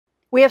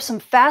We have some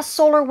fast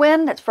solar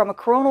wind that's from a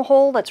coronal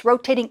hole that's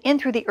rotating in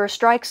through the Earth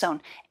strike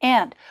zone,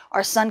 and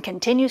our sun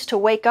continues to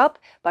wake up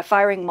by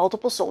firing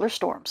multiple solar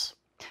storms.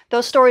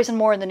 Those stories and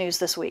more in the news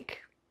this week.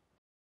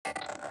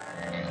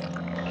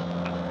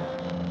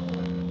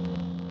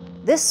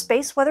 This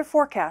space weather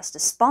forecast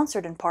is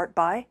sponsored in part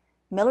by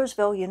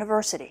Millersville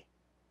University.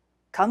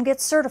 Come get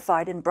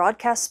certified in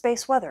broadcast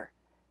space weather.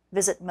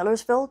 Visit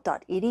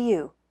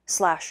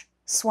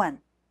millersville.edu/SWEN.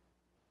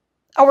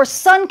 Our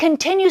sun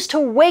continues to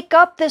wake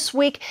up this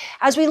week.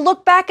 As we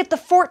look back at the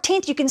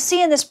 14th, you can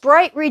see in this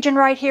bright region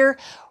right here,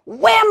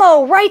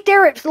 whammo, right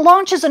there, it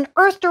launches an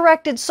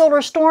Earth-directed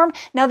solar storm.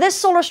 Now, this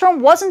solar storm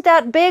wasn't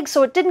that big,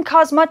 so it didn't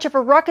cause much of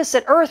a ruckus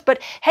at Earth,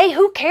 but hey,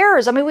 who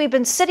cares? I mean, we've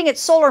been sitting at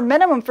solar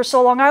minimum for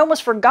so long, I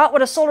almost forgot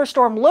what a solar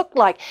storm looked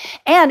like.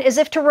 And as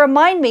if to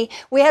remind me,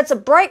 we had some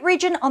bright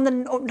region on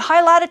the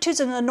high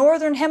latitudes in the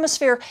northern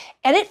hemisphere,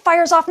 and it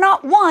fires off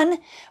not one,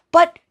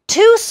 but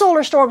two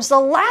solar storms. The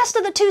last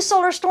of the two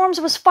solar storms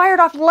was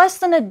fired off less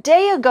than a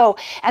day ago.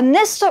 And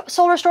this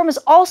solar storm is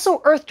also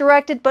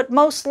Earth-directed, but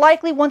most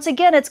likely, once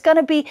again, it's going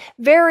to be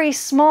very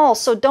small.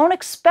 So don't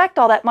expect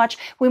all that much.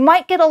 We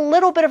might get a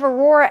little bit of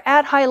aurora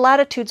at high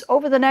latitudes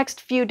over the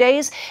next few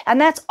days. And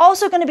that's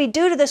also going to be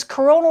due to this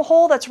coronal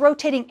hole that's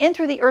rotating in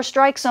through the Earth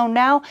strike zone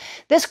now.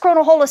 This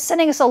coronal hole is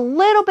sending us a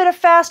little bit of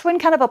fast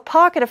wind, kind of a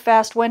pocket of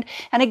fast wind.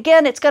 And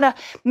again, it's going to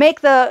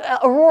make the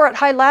aurora at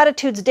high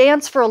latitudes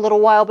dance for a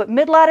little while, but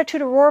mid-latitude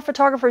aurora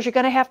photographers, you're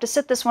going to have to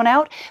sit this one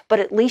out,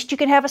 but at least you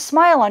can have a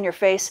smile on your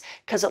face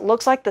because it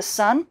looks like the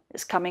sun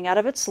is coming out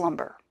of its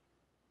slumber.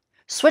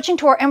 Switching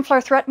to our M-flare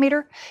threat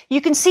meter,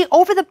 you can see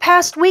over the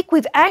past week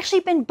we've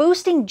actually been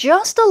boosting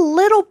just a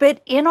little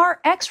bit in our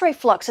X-ray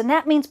flux, and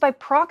that means by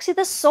proxy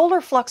the solar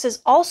flux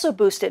is also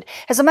boosted.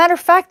 As a matter of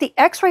fact, the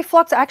X-ray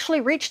flux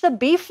actually reached the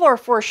B-floor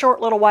for a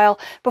short little while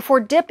before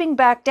dipping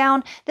back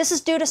down. This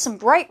is due to some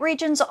bright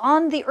regions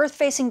on the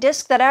Earth-facing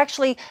disk that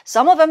actually,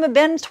 some of them have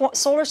been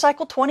solar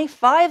cycle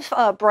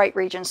 25 bright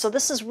regions, so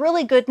this is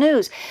really good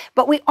news.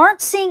 But we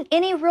aren't seeing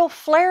any real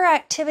flare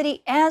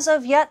activity as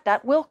of yet.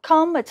 That will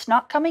come. It's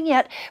not coming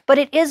yet. But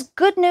it is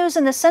good news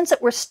in the sense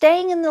that we're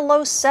staying in the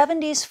low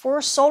 70s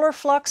for solar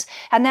flux,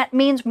 and that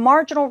means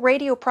marginal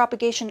radio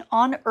propagation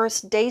on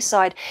Earth's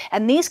dayside.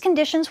 And these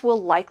conditions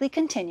will likely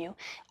continue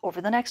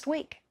over the next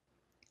week.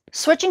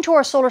 Switching to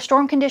our solar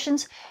storm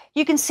conditions,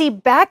 you can see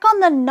back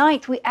on the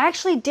 9th, we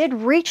actually did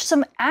reach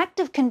some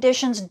active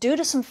conditions due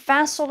to some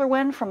fast solar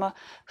wind from a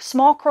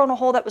small coronal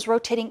hole that was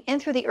rotating in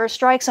through the Earth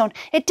strike zone.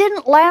 It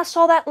didn't last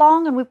all that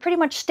long, and we pretty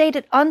much stayed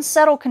at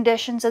unsettled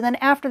conditions, and then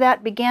after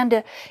that began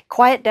to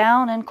quiet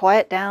down and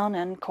quiet down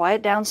and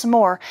quiet down some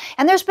more.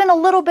 And there's been a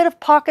little bit of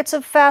pockets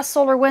of fast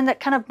solar wind that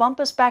kind of bump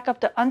us back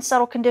up to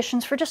unsettled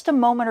conditions for just a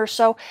moment or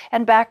so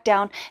and back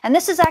down. And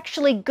this is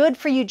actually good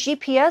for you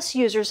GPS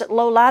users at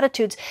low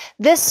latitudes.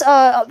 This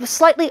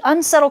slightly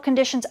unsettled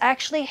conditions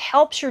actually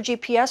helps your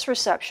GPS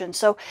reception,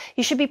 so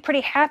you should be pretty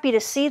happy to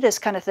see this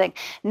kind of thing.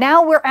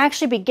 Now we're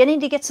actually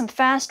beginning to get some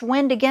fast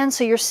wind again,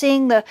 so you're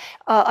seeing the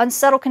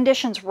unsettled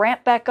conditions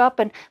ramp back up,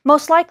 and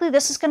most likely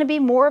this is going to be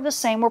more of the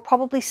same. We'll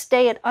probably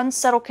stay at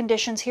unsettled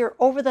conditions here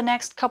over the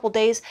next couple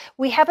days.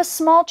 We have a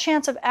small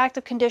chance of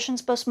active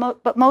conditions,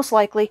 but most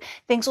likely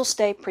things will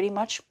stay pretty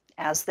much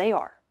as they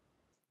are.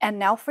 And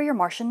now for your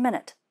Martian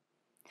Minute.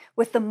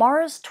 With the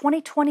Mars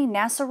 2020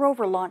 NASA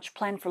rover launch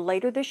planned for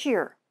later this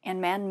year and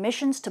manned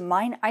missions to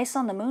mine ice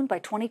on the moon by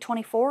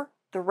 2024,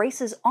 the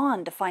race is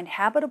on to find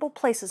habitable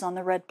places on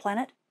the red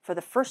planet for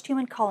the first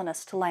human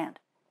colonists to land.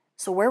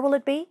 So where will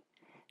it be?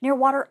 Near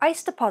water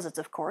ice deposits,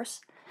 of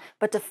course.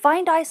 But to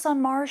find ice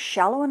on Mars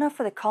shallow enough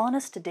for the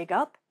colonists to dig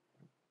up?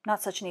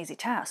 Not such an easy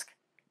task,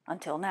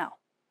 until now.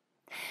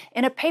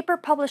 In a paper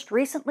published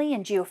recently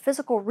in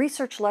Geophysical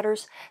Research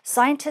Letters,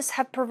 scientists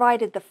have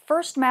provided the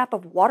first map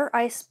of water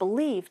ice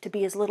believed to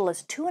be as little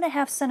as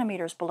 2.5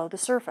 centimeters below the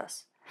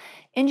surface.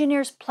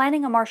 Engineers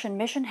planning a Martian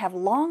mission have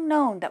long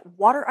known that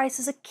water ice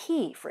is a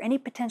key for any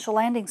potential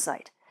landing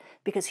site,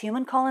 because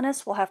human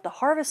colonists will have to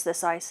harvest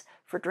this ice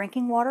for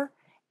drinking water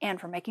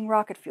and for making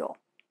rocket fuel.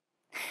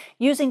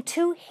 Using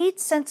two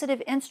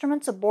heat-sensitive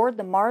instruments aboard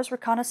the Mars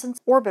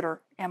Reconnaissance Orbiter,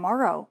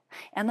 MRO,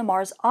 and the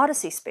Mars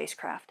Odyssey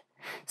spacecraft,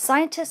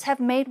 scientists have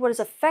made what is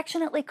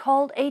affectionately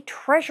called a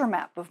treasure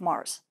map of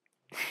Mars.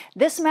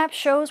 This map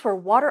shows where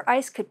water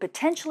ice could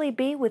potentially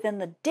be within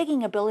the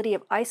digging ability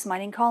of ice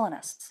mining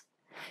colonists.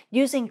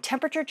 Using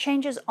temperature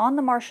changes on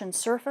the Martian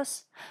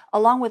surface,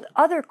 along with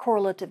other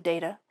correlative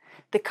data,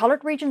 the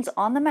colored regions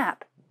on the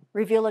map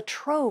reveal a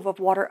trove of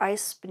water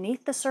ice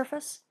beneath the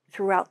surface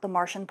throughout the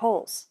Martian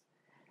poles.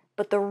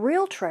 But the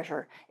real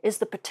treasure is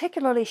the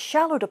particularly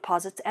shallow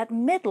deposits at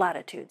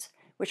mid-latitudes,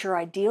 which are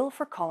ideal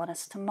for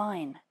colonists to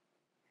mine.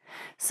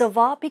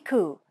 Sylvain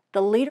Picou,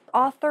 the lead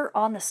author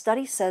on the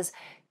study, says,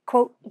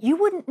 quote, "You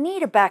wouldn't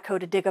need a backhoe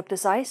to dig up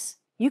this ice.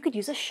 You could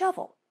use a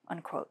shovel,"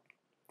 unquote.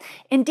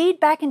 Indeed,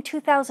 back in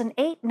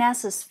 2008,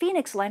 NASA's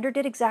Phoenix lander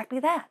did exactly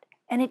that,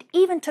 and it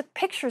even took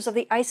pictures of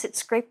the ice it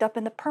scraped up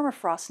in the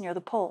permafrost near the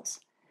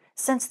poles.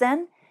 Since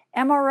then,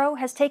 MRO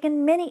has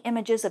taken many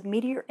images of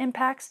meteor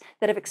impacts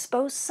that have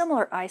exposed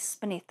similar ice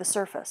beneath the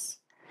surface.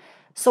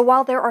 So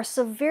while there are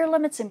severe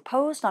limits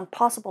imposed on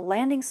possible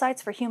landing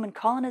sites for human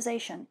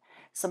colonization,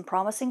 some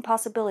promising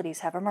possibilities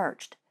have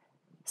emerged.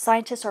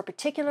 Scientists are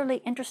particularly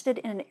interested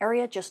in an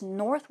area just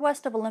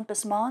northwest of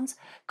Olympus Mons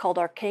called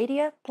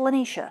Arcadia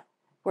Planitia,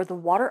 where the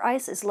water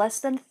ice is less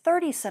than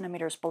 30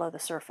 centimeters below the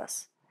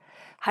surface.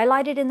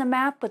 Highlighted in the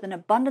map with an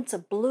abundance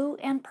of blue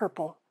and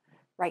purple,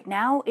 right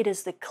now it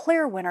is the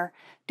clear winter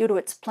due to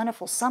its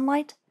plentiful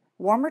sunlight,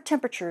 warmer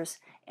temperatures,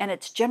 and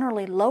its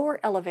generally lower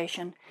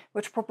elevation,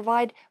 which will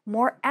provide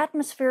more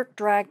atmospheric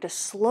drag to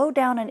slow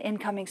down an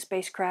incoming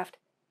spacecraft,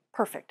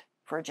 perfect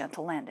for a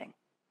gentle landing.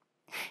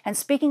 And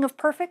speaking of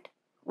perfect,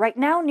 right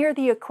now near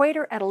the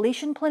equator at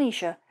Elysian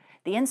Planitia,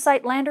 the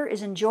InSight lander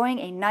is enjoying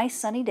a nice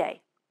sunny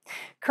day.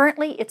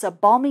 Currently, it's a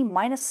balmy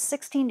minus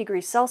 16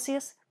 degrees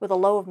Celsius with a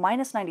low of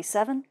minus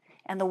 97,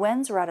 and the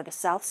winds are out of the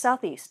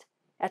south-southeast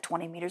at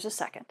 20 meters a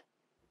second.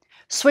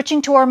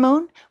 Switching to our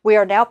moon, we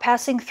are now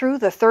passing through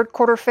the third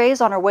quarter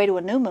phase on our way to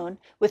a new moon,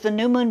 with the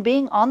new moon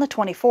being on the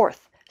 24th.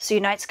 So you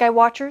night sky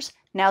watchers,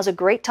 now's a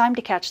great time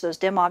to catch those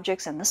dim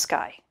objects in the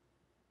sky.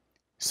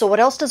 So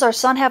what else does our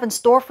sun have in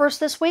store for us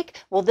this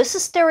week? Well, this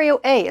is Stereo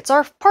A. It's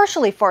our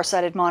partially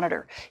far-sighted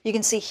monitor. You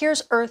can see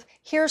here's Earth,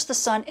 here's the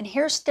sun, and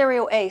here's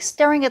Stereo A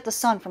staring at the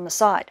sun from the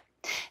side.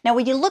 Now,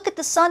 when you look at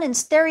the sun in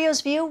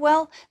stereo's view,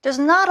 well, there's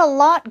not a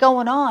lot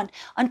going on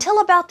until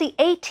about the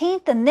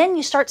 18th, and then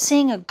you start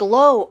seeing a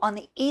glow on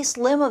the east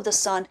limb of the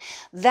sun.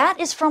 That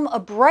is from a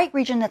bright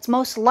region that's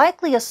most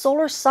likely a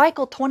solar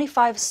cycle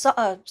 25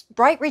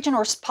 bright region,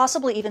 or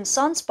possibly even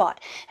sunspot,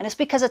 and it's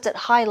because it's at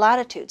high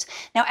latitudes.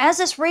 Now, as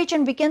this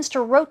region begins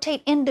to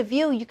rotate into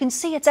view, you can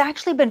see it's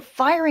actually been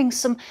firing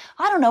some,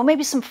 I don't know,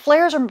 maybe some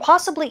flares or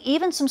possibly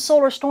even some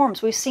solar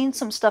storms. We've seen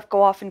some stuff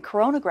go off in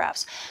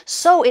coronagraphs.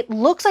 So it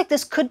looks like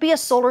this could be a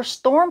solar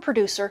storm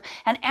producer,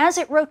 and as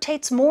it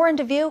rotates more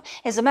into view,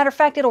 as a matter of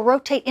fact, it'll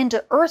rotate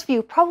into Earth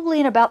view probably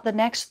in about the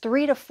next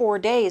 3 to 4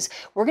 days.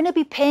 We're going to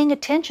be paying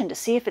attention to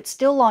see if it's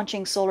still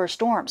launching solar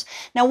storms.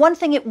 Now, one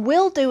thing it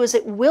will do is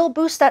it will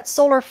boost that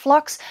solar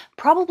flux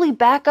probably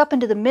back up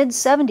into the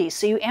mid-70s.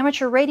 So you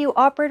amateur radio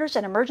operators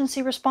and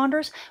emergency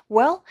responders,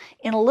 well,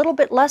 in a little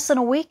bit less than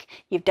a week,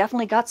 you've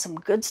definitely got some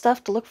good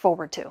stuff to look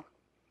forward to.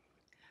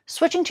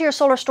 Switching to your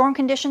solar storm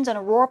conditions and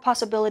aurora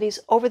possibilities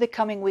over the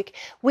coming week,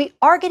 we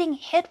are getting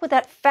hit with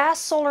that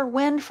fast solar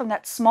wind from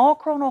that small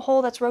coronal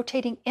hole that's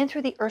rotating in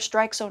through the Earth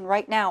strike zone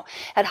right now.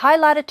 At high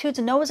latitudes,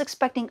 NOAA's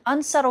expecting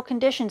unsettled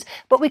conditions,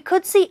 but we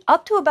could see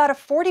up to about a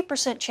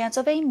 40% chance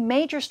of a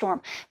major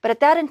storm. But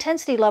at that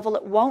intensity level,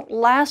 it won't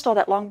last all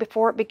that long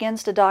before it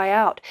begins to die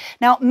out.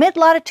 Now,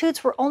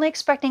 mid-latitudes, we're only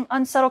expecting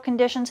unsettled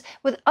conditions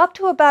with up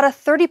to about a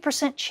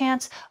 30%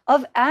 chance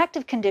of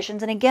active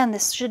conditions. And again,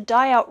 this should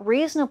die out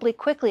reasonably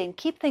quickly and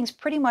keep things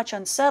pretty much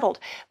unsettled.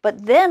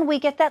 But then we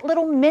get that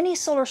little mini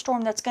solar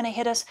storm that's going to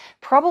hit us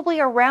probably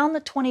around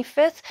the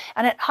 25th,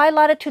 and at high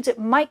latitudes it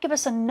might give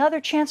us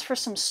another chance for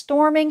some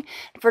storming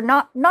for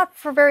not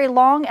for very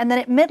long, and then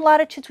at mid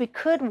latitudes we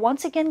could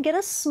once again get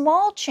a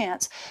small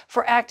chance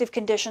for active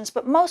conditions,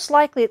 but most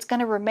likely it's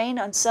going to remain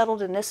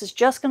unsettled, and this is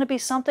just going to be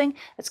something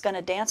that's going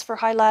to dance for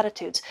high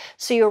latitudes.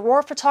 So you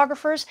aurora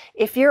photographers,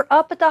 if you're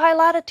up at the high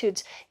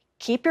latitudes,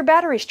 keep your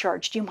batteries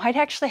charged. You might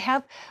actually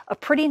have a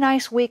pretty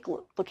nice week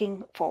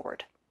looking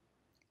forward.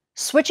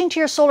 Switching to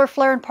your solar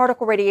flare and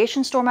particle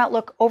radiation storm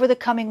outlook over the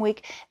coming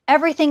week,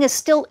 everything is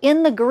still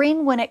in the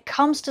green when it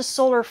comes to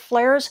solar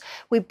flares.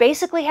 We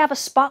basically have a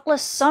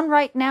spotless sun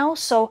right now,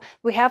 so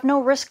we have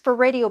no risk for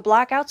radio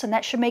blackouts, and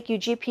that should make you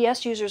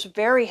GPS users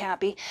very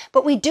happy.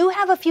 But we do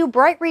have a few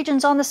bright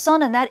regions on the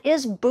sun, and that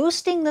is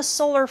boosting the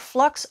solar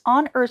flux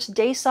on Earth's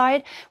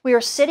dayside. We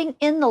are sitting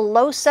in the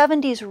low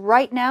 70s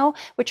right now,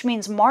 which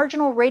means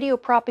marginal radio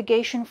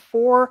propagation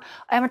for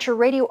amateur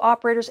radio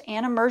operators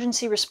and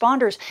emergency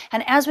responders.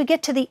 And as we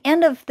get to the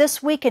end of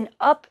this week and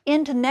up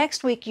into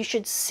next week, you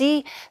should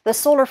see the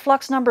solar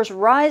flux numbers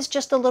rise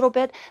just a little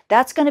bit.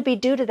 That's going to be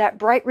due to that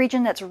bright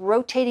region that's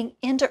rotating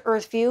into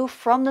Earth view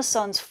from the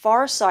sun's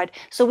far side.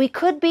 So we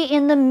could be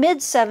in the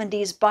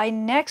mid-70s by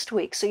next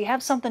week. So you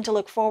have something to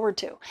look forward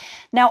to.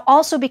 Now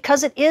also,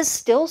 because it is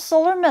still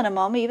solar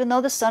minimum, even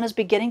though the sun is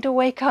beginning to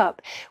wake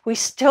up, we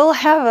still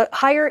have a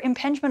higher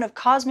impingement of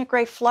cosmic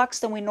ray flux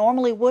than we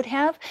normally would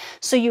have.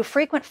 So you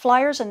frequent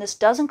flyers, and this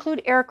does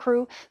include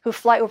aircrew who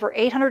fly over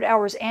 800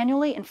 hours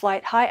annually and fly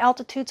at high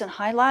altitudes and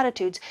high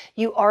latitudes,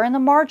 you are in the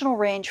marginal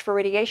range for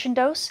radiation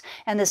dose,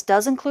 and this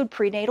does include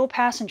prenatal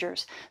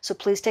passengers. So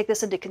please take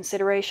this into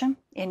consideration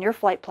in your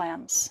flight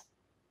plans.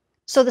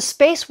 So the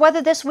space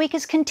weather this week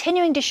is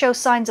continuing to show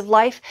signs of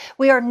life.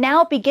 We are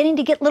now beginning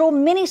to get little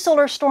mini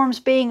solar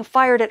storms being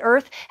fired at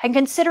Earth, and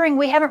considering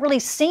we haven't really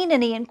seen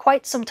any in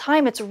quite some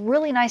time, it's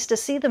really nice to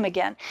see them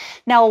again.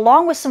 Now,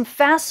 along with some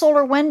fast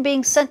solar wind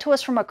being sent to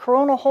us from a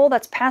coronal hole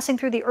that's passing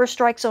through the Earth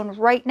strike zone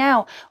right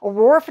now,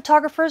 aurora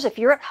photographers, if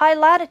you're at high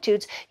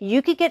latitudes,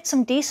 you could get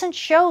some decent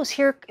shows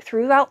here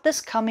throughout this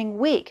coming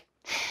week.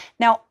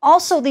 Now,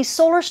 also these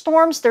solar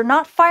storms, they're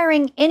not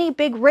firing any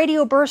big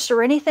radio bursts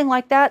or anything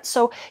like that,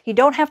 so you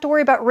don't have to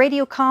worry about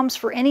radio comms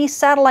for any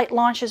satellite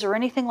launches or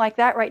anything like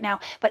that right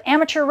now. But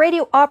amateur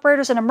radio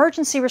operators and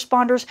emergency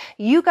responders,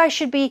 you guys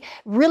should be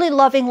really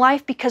loving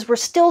life because we're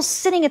still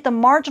sitting at the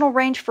marginal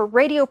range for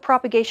radio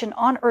propagation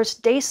on Earth's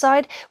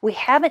dayside. We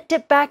haven't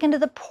dipped back into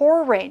the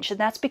poor range, and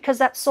that's because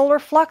that solar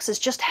flux is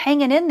just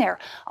hanging in there.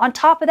 On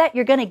top of that,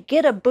 you're going to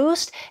get a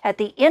boost at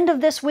the end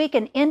of this week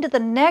and into the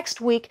next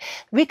week.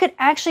 We could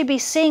actually be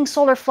seeing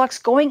solar flux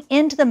going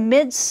into the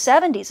mid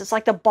 70s. It's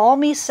like the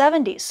balmy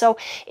 70s. So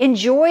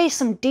enjoy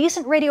some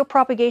decent radio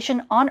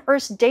propagation on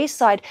Earth's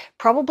dayside,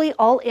 probably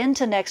all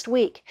into next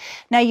week.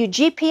 Now, you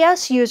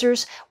GPS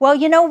users, well,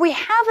 you know, we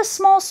have a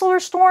small solar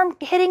storm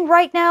hitting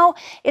right now.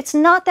 It's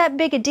not that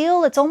big a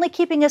deal. It's only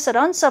keeping us at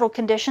unsettled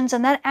conditions,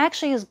 and that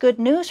actually is good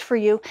news for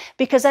you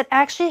because that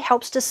actually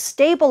helps to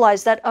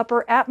stabilize that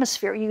upper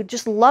atmosphere. You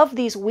just love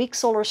these weak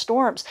solar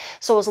storms.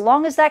 So as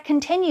long as that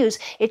continues,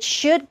 it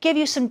should give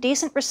you some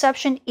decent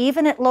reception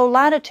even at low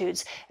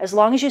latitudes, as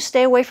long as you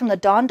stay away from the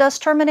dawn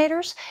dust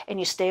terminators and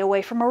you stay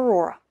away from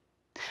aurora.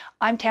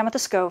 I'm Tamitha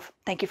Skov.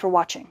 Thank you for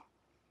watching.